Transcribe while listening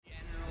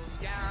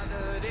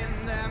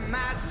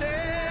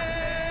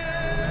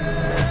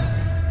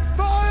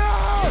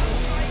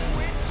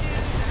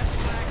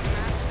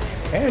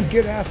And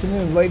good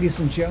afternoon, ladies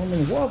and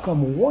gentlemen.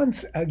 Welcome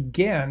once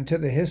again to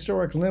the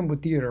Historic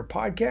Linwood Theater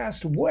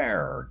podcast,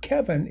 where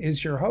Kevin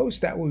is your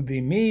host. That would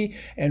be me.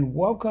 And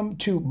welcome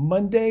to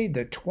Monday,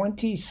 the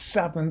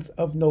 27th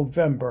of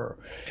November.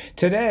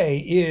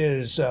 Today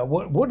is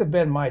what would have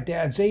been my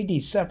dad's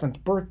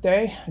 87th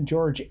birthday,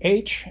 George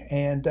H.,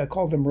 and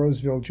called him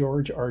Roseville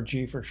George,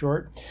 RG for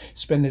short.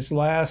 Spent his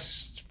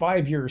last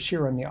 5 years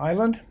here on the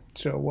island.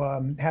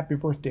 So happy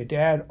birthday,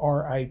 Dad,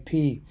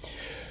 R.I.P.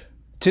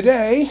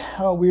 Today,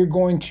 we're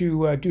going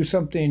to do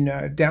something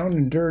down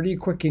and dirty,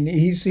 quick and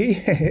easy,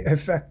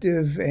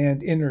 effective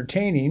and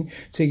entertaining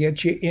to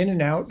get you in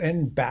and out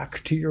and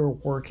back to your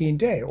working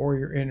day, or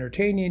your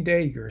entertaining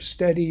day, your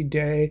study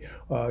day,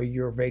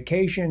 your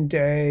vacation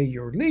day,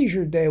 your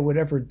leisure day,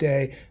 whatever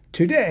day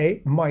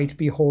today might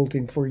be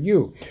holding for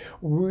you.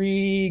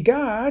 We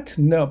got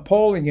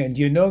Napoleon.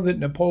 You know that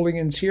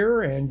Napoleon's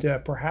here, and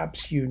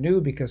perhaps you knew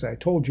because I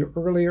told you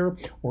earlier,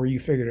 or you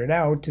figured it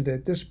out,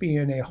 that this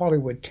being a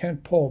Hollywood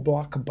tentpole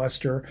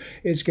blockbuster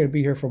is going to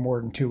be here for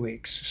more than 2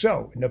 weeks.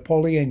 So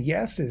Napoleon,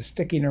 yes, is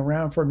sticking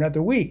around for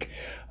another week,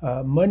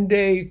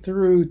 Monday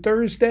through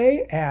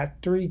Thursday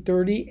at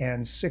 3:30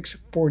 and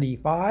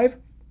 6:45.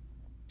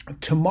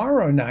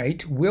 Tomorrow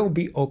night will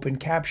be open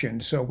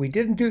captioned. So we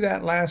didn't do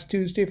that last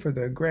Tuesday for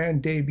the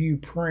grand debut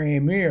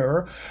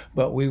premiere,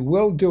 but we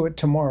will do it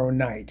tomorrow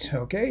night.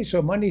 Okay,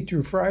 so Monday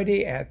through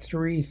Friday at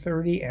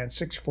 3:30 and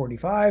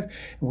 6:45.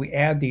 We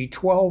add the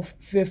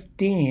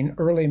 12:15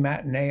 early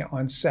matinee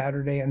on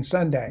Saturday and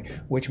Sunday,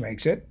 which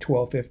makes it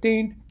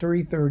 12:15,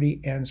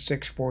 3:30, and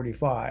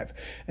 6:45.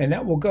 And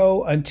that will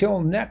go until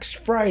next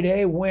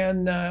Friday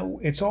when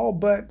it's all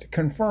but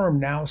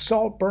confirmed now.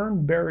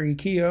 Saltburn, Barry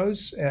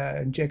Keogh's,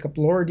 and Jacob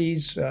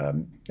Lordy's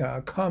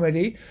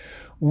comedy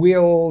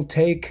will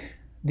take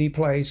the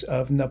place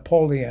of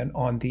Napoleon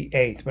on the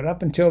 8th. But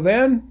up until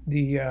then,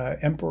 the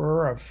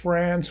Emperor of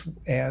France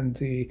and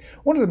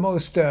one of the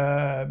most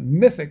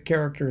mythic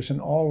characters in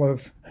all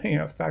of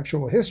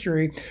factual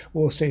history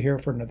will stay here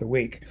for another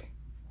week.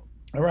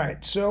 All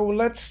right, so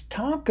let's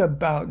talk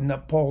about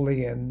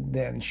Napoleon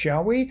then,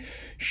 shall we?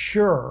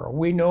 Sure,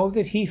 we know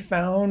that he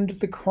found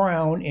the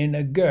crown in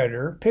a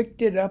gutter,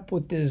 picked it up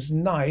with his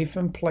knife,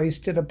 and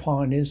placed it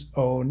upon his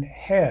own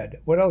head.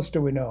 What else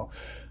do we know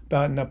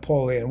about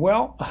Napoleon?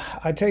 Well,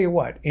 I tell you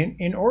what,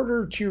 in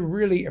order to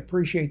really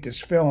appreciate this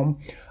film,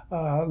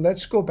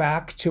 let's go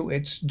back to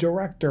its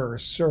director,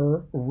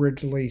 Sir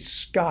Ridley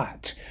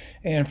Scott.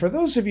 And for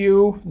those of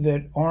you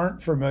that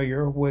aren't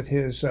familiar with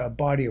his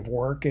body of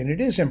work, and it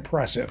is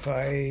impressive,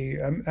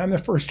 I'm the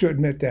first to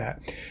admit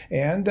that.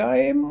 And I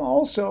am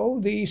also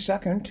the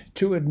second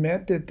to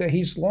admit that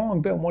he's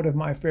long been one of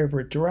my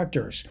favorite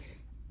directors.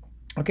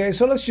 Okay,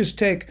 so let's just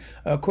take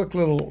a quick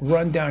little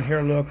rundown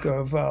here, look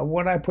of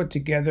what I put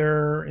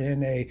together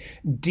in a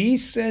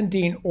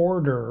descending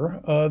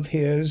order of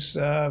his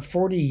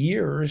 40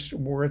 years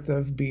worth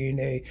of being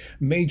a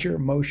major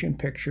motion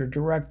picture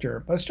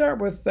director. Let's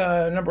start with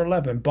number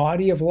 11,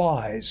 Body of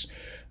Lies.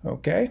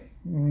 Okay,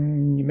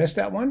 you missed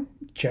that one?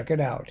 Check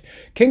it out.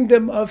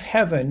 Kingdom of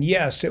Heaven.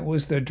 Yes, it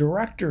was the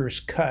director's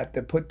cut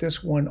that put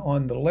this one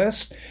on the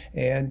list,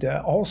 and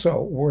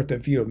also worth a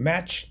view.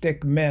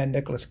 Matchstick Men,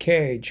 Nicolas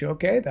Cage.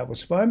 Okay, that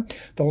was fun.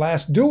 The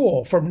Last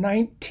Duel from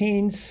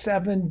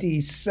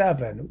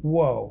 1977.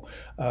 Whoa.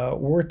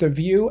 Worth a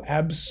view?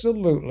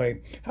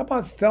 Absolutely. How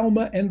about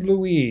Thelma and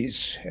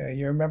Louise?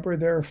 You remember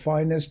their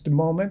finest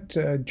moment,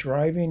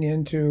 driving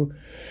into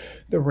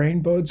the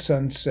rainbowed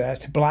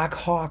sunset. Black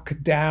Hawk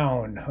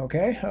Down,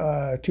 okay?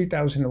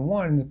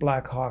 2001,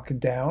 Black Hawk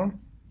Down.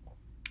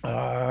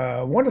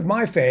 One of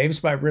my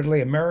faves by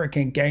Ridley,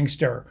 American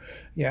Gangster.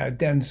 Yeah,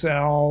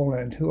 Denzel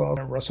and who else?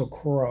 Russell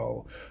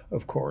Crowe,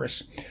 of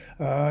course.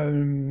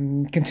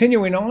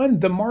 Continuing on,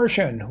 The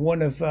Martian,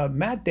 one of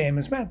Matt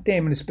Damon's. Matt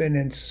Damon has been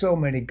in so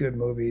many good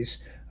movies.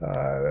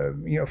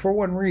 For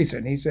one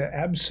reason, he's an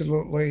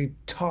absolutely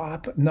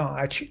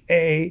top-notch,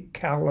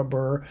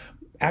 A-caliber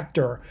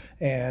actor,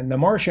 and The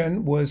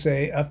Martian was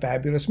a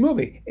fabulous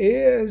movie.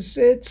 Is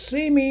it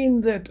seeming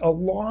that a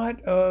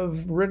lot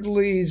of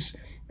Ridley's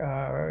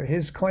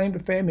his claim to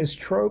fame, his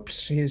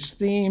tropes, his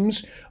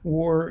themes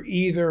were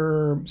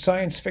either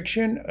science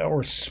fiction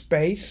or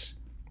space?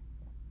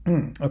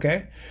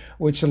 Okay,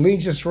 which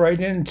leads us right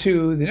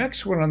into the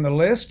next one on the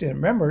list. And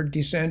remember,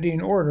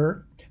 descending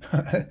order.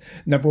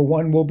 Number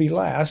one will be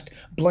last.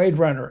 Blade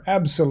Runner,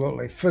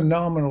 absolutely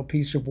phenomenal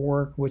piece of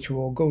work, which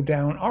will go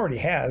down, already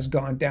has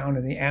gone down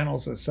in the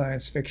annals of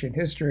science fiction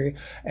history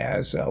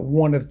as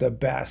one of the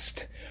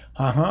best.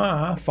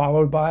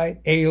 Followed by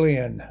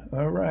Alien.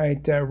 All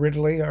right,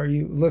 Ridley, are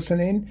you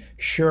listening?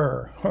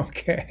 Sure.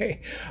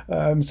 Okay.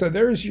 So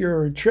there's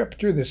your trip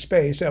through the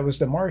space. That was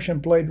The Martian,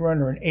 Blade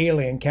Runner, and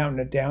Alien, counting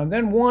it down.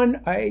 Then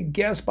one, I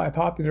guess by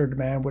popular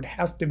demand, would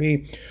have to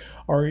be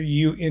Are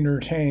you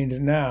entertained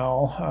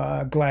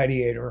now?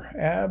 Gladiator,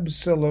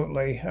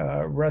 absolutely.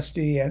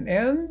 Rusty,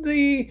 and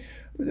the,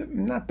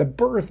 not the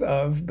birth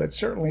of, but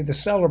certainly the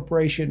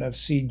celebration of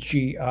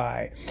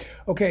CGI.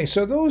 Okay,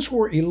 so those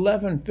were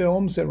 11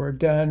 films that were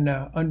done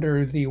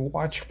under the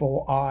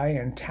watchful eye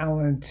and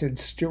talented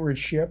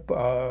stewardship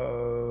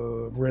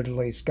of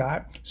Ridley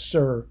Scott,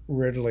 Sir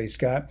Ridley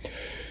Scott.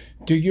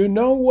 Do you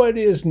know what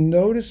is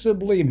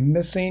noticeably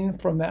missing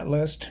from that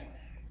list?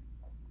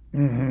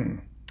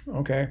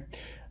 Okay.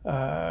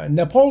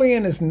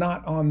 Napoleon is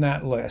not on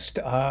that list.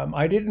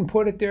 I didn't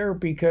put it there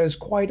because,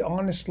 quite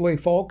honestly,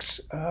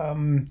 folks,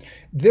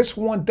 this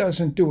one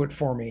doesn't do it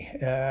for me.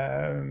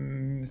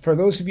 For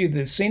those of you that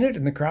have seen it,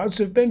 and the crowds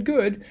have been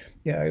good,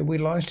 yeah, we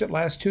launched it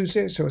last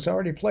Tuesday, so it's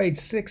already played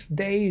 6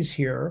 days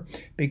here.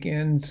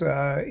 Begins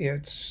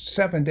its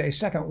 7-day,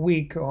 second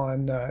week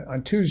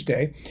on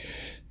Tuesday,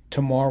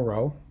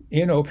 tomorrow,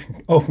 in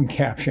open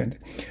captioned.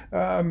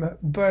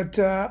 But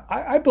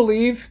I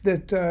believe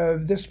that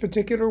this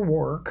particular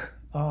work,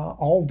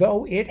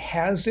 although it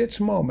has its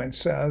moments,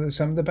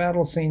 some of the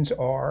battle scenes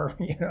are,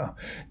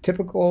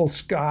 typical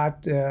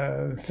Scott,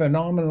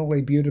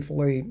 phenomenally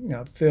beautifully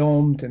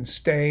filmed and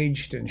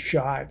staged and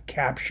shot,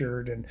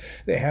 captured, and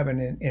they have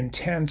an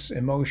intense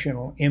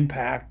emotional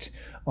impact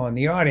on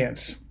the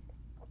audience.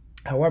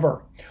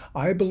 However,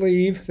 I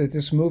believe that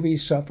this movie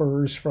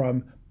suffers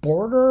from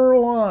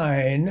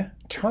borderline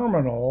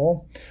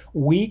terminal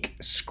weak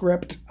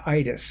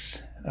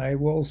scriptitis. I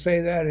will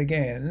say that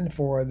again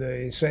for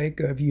the sake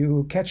of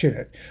you catching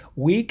it.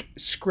 Weak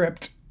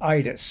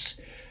scriptitis.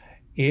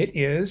 It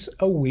is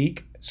a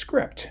weak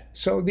script.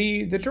 So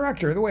the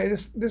director, the way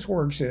this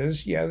works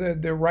is,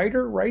 the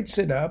writer writes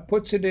it up,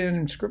 puts it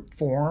in script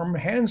form,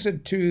 hands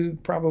it to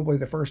probably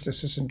the first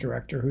assistant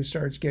director who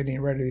starts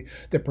getting ready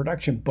the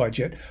production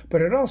budget,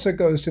 but it also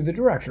goes to the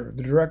director.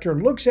 The director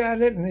looks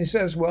at it and he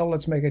says, well,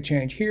 let's make a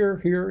change here,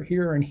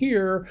 here, and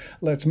here.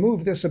 Let's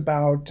move this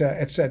about,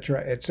 etc.,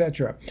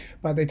 etc.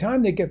 By the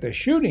time they get the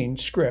shooting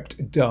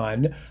script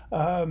done,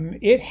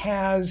 it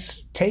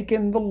has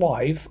taken the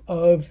life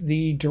of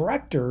the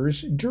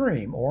director's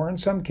dream, or in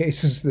some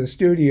cases, the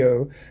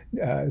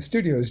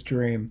studio's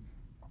dream.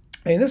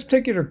 In this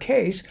particular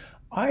case,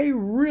 I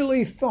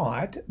really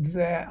think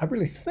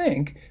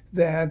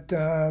that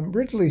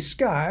Ridley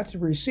Scott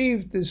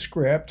received the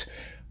script,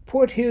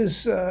 put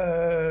his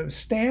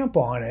stamp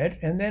on it,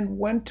 and then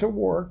went to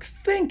work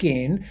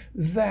thinking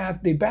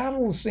that the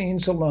battle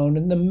scenes alone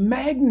and the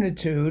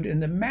magnitude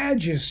and the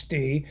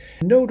majesty,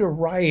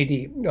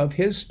 notoriety of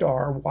his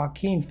star,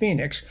 Joaquin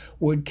Phoenix,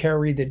 would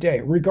carry the day,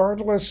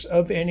 regardless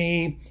of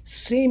any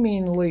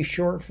seemingly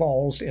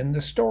shortfalls in the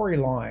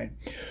storyline.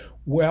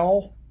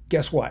 Well,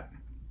 guess what?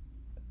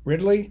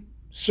 Ridley,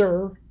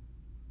 sir,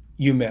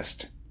 you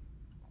missed.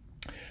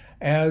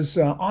 As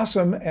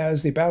awesome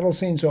as the battle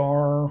scenes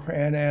are,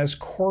 and as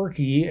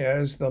quirky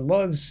as the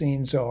love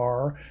scenes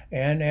are,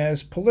 and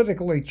as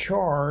politically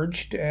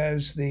charged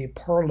as the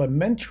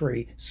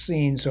parliamentary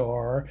scenes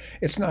are,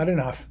 it's not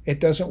enough. It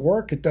doesn't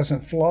work. It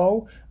doesn't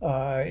flow.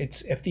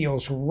 It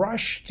feels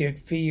rushed. It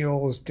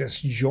feels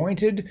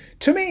disjointed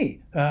to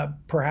me.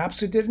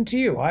 Perhaps it didn't to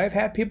you. I've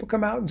had people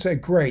come out and say,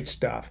 great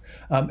stuff,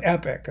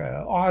 epic,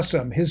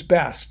 awesome, his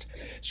best.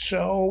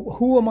 So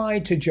who am I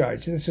to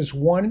judge? This is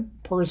one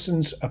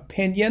person's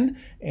opinion,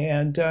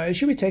 and it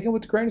should be taken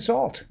with a grain of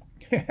salt.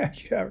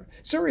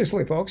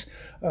 Seriously, folks.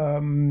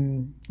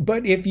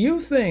 But if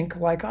you think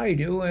like I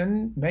do,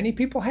 and many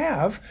people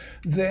have,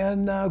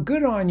 then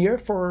good on you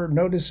for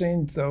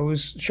noticing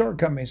those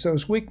shortcomings,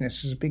 those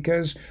weaknesses,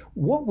 because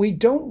what we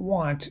don't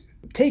want,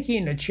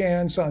 taking a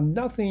chance on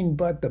nothing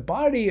but the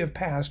body of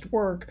past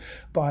work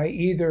by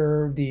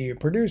either the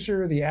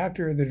producer, the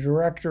actor, the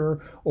director,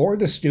 or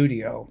the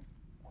studio.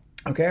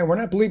 Okay, we're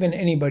not believing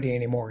anybody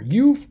anymore.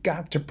 You've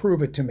got to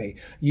prove it to me.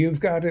 You've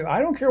got to, I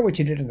don't care what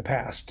you did in the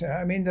past.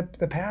 I mean,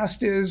 the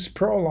past is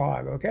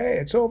prologue, okay?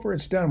 It's over,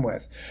 it's done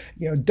with.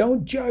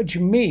 Don't judge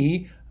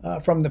me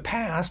from the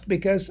past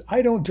because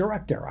I don't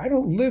direct there. I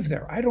don't live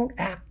there. I don't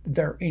act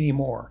there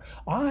anymore.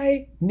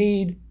 I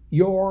need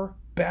your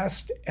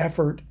best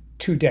effort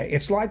today.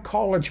 It's like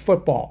college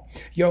football.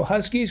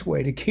 Huskies,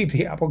 way to keep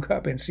the Apple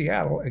Cup in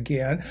Seattle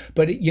again.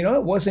 But,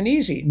 it wasn't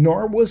easy,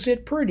 nor was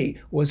it pretty.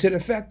 Was it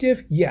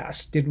effective?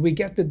 Yes. Did we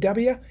get the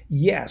W?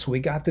 Yes,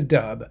 we got the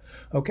dub.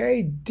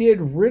 Okay?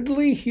 Did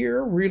Ridley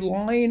here,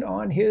 relying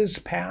on his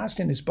past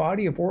and his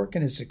body of work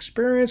and his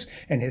experience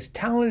and his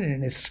talent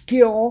and his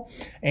skill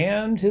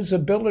and his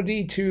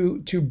ability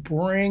to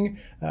bring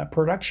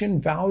production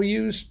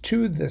values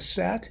to the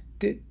set,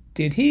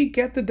 did he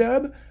get the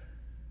dub?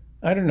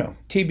 I don't know.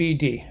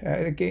 TBD.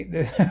 I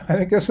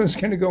think this one's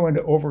going to go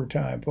into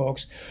overtime,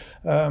 folks.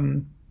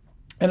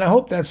 And I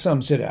hope that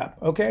sums it up.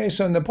 Okay,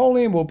 so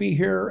Napoleon will be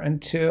here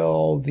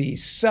until the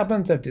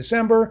 7th of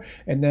December,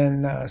 and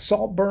then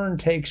Saltburn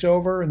takes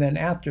over. And then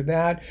after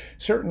that,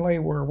 certainly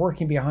we're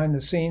working behind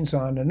the scenes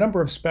on a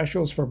number of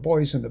specials for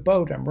Boys in the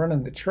Boat. I'm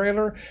running the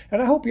trailer,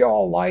 and I hope you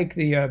all like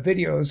the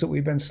videos that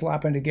we've been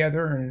slapping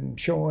together and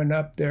showing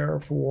up there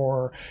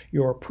for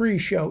your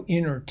pre-show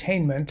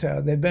entertainment.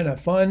 They've been a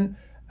fun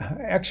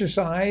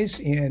exercise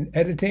in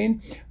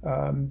editing.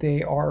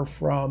 They are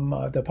from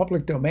the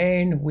public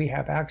domain. We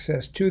have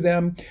access to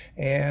them,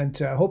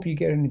 and I hope you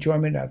get an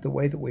enjoyment out of the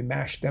way that we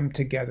mash them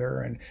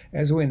together, and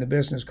as we in the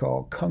business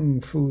call,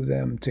 kung fu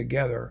them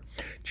together.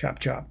 Chop,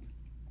 chop.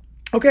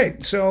 Okay,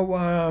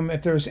 so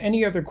if there's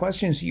any other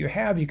questions you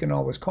have, you can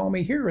always call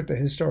me here at the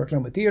Historic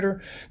Lima Theater.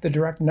 The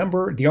direct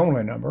number, the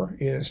only number,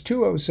 is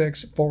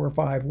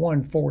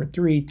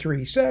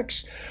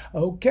 206-451-4336.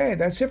 Okay,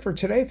 that's it for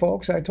today,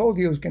 folks. I told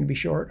you it was going to be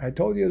short. I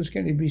told you it was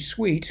going to be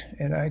sweet,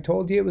 and I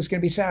told you it was going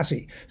to be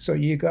sassy. So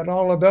you got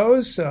all of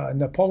those.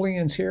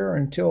 Napoleon's here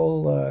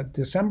until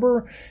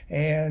December,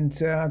 and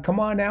come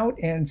on out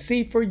and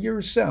see for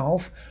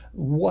yourself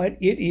what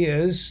it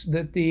is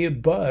that the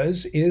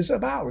buzz is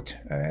about.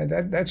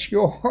 That's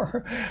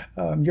your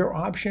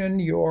option,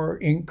 your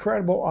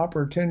incredible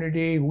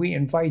opportunity. We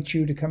invite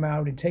you to come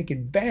out and take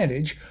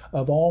advantage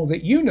of all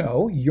that you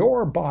know,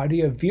 your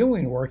body of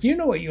viewing work. You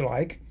know what you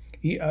like.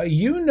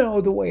 You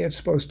know the way it's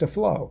supposed to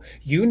flow.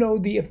 You know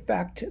the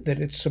effect that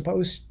it's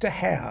supposed to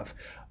have.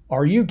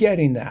 Are you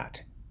getting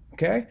that?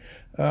 Okay?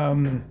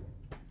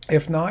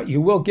 If not,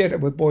 you will get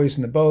it with Boys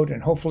in the Boat,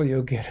 and hopefully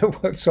you'll get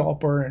it with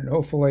Saltburn, and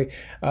hopefully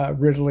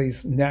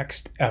Ridley's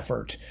next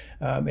effort.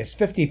 It's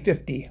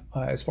 50-50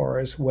 as far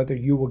as whether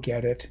you will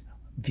get it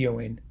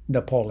viewing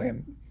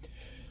Napoleon.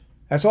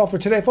 That's all for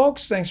today,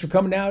 folks. Thanks for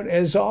coming out.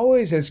 As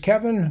always, it's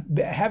Kevin,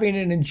 having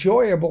an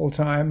enjoyable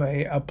time,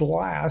 a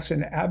blast,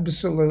 an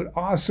absolute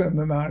awesome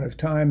amount of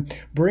time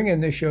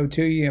bringing this show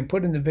to you and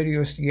putting the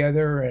videos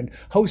together and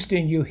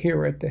hosting you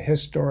here at the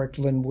historic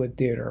Linwood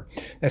Theater.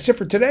 That's it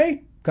for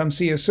today. Come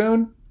see you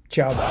soon.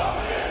 Ciao.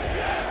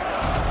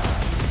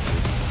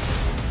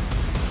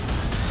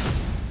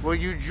 Will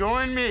you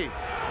join me?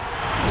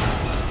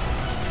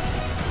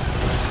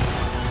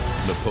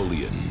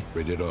 Napoleon,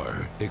 rated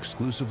R,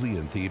 exclusively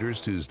in theaters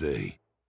Tuesday.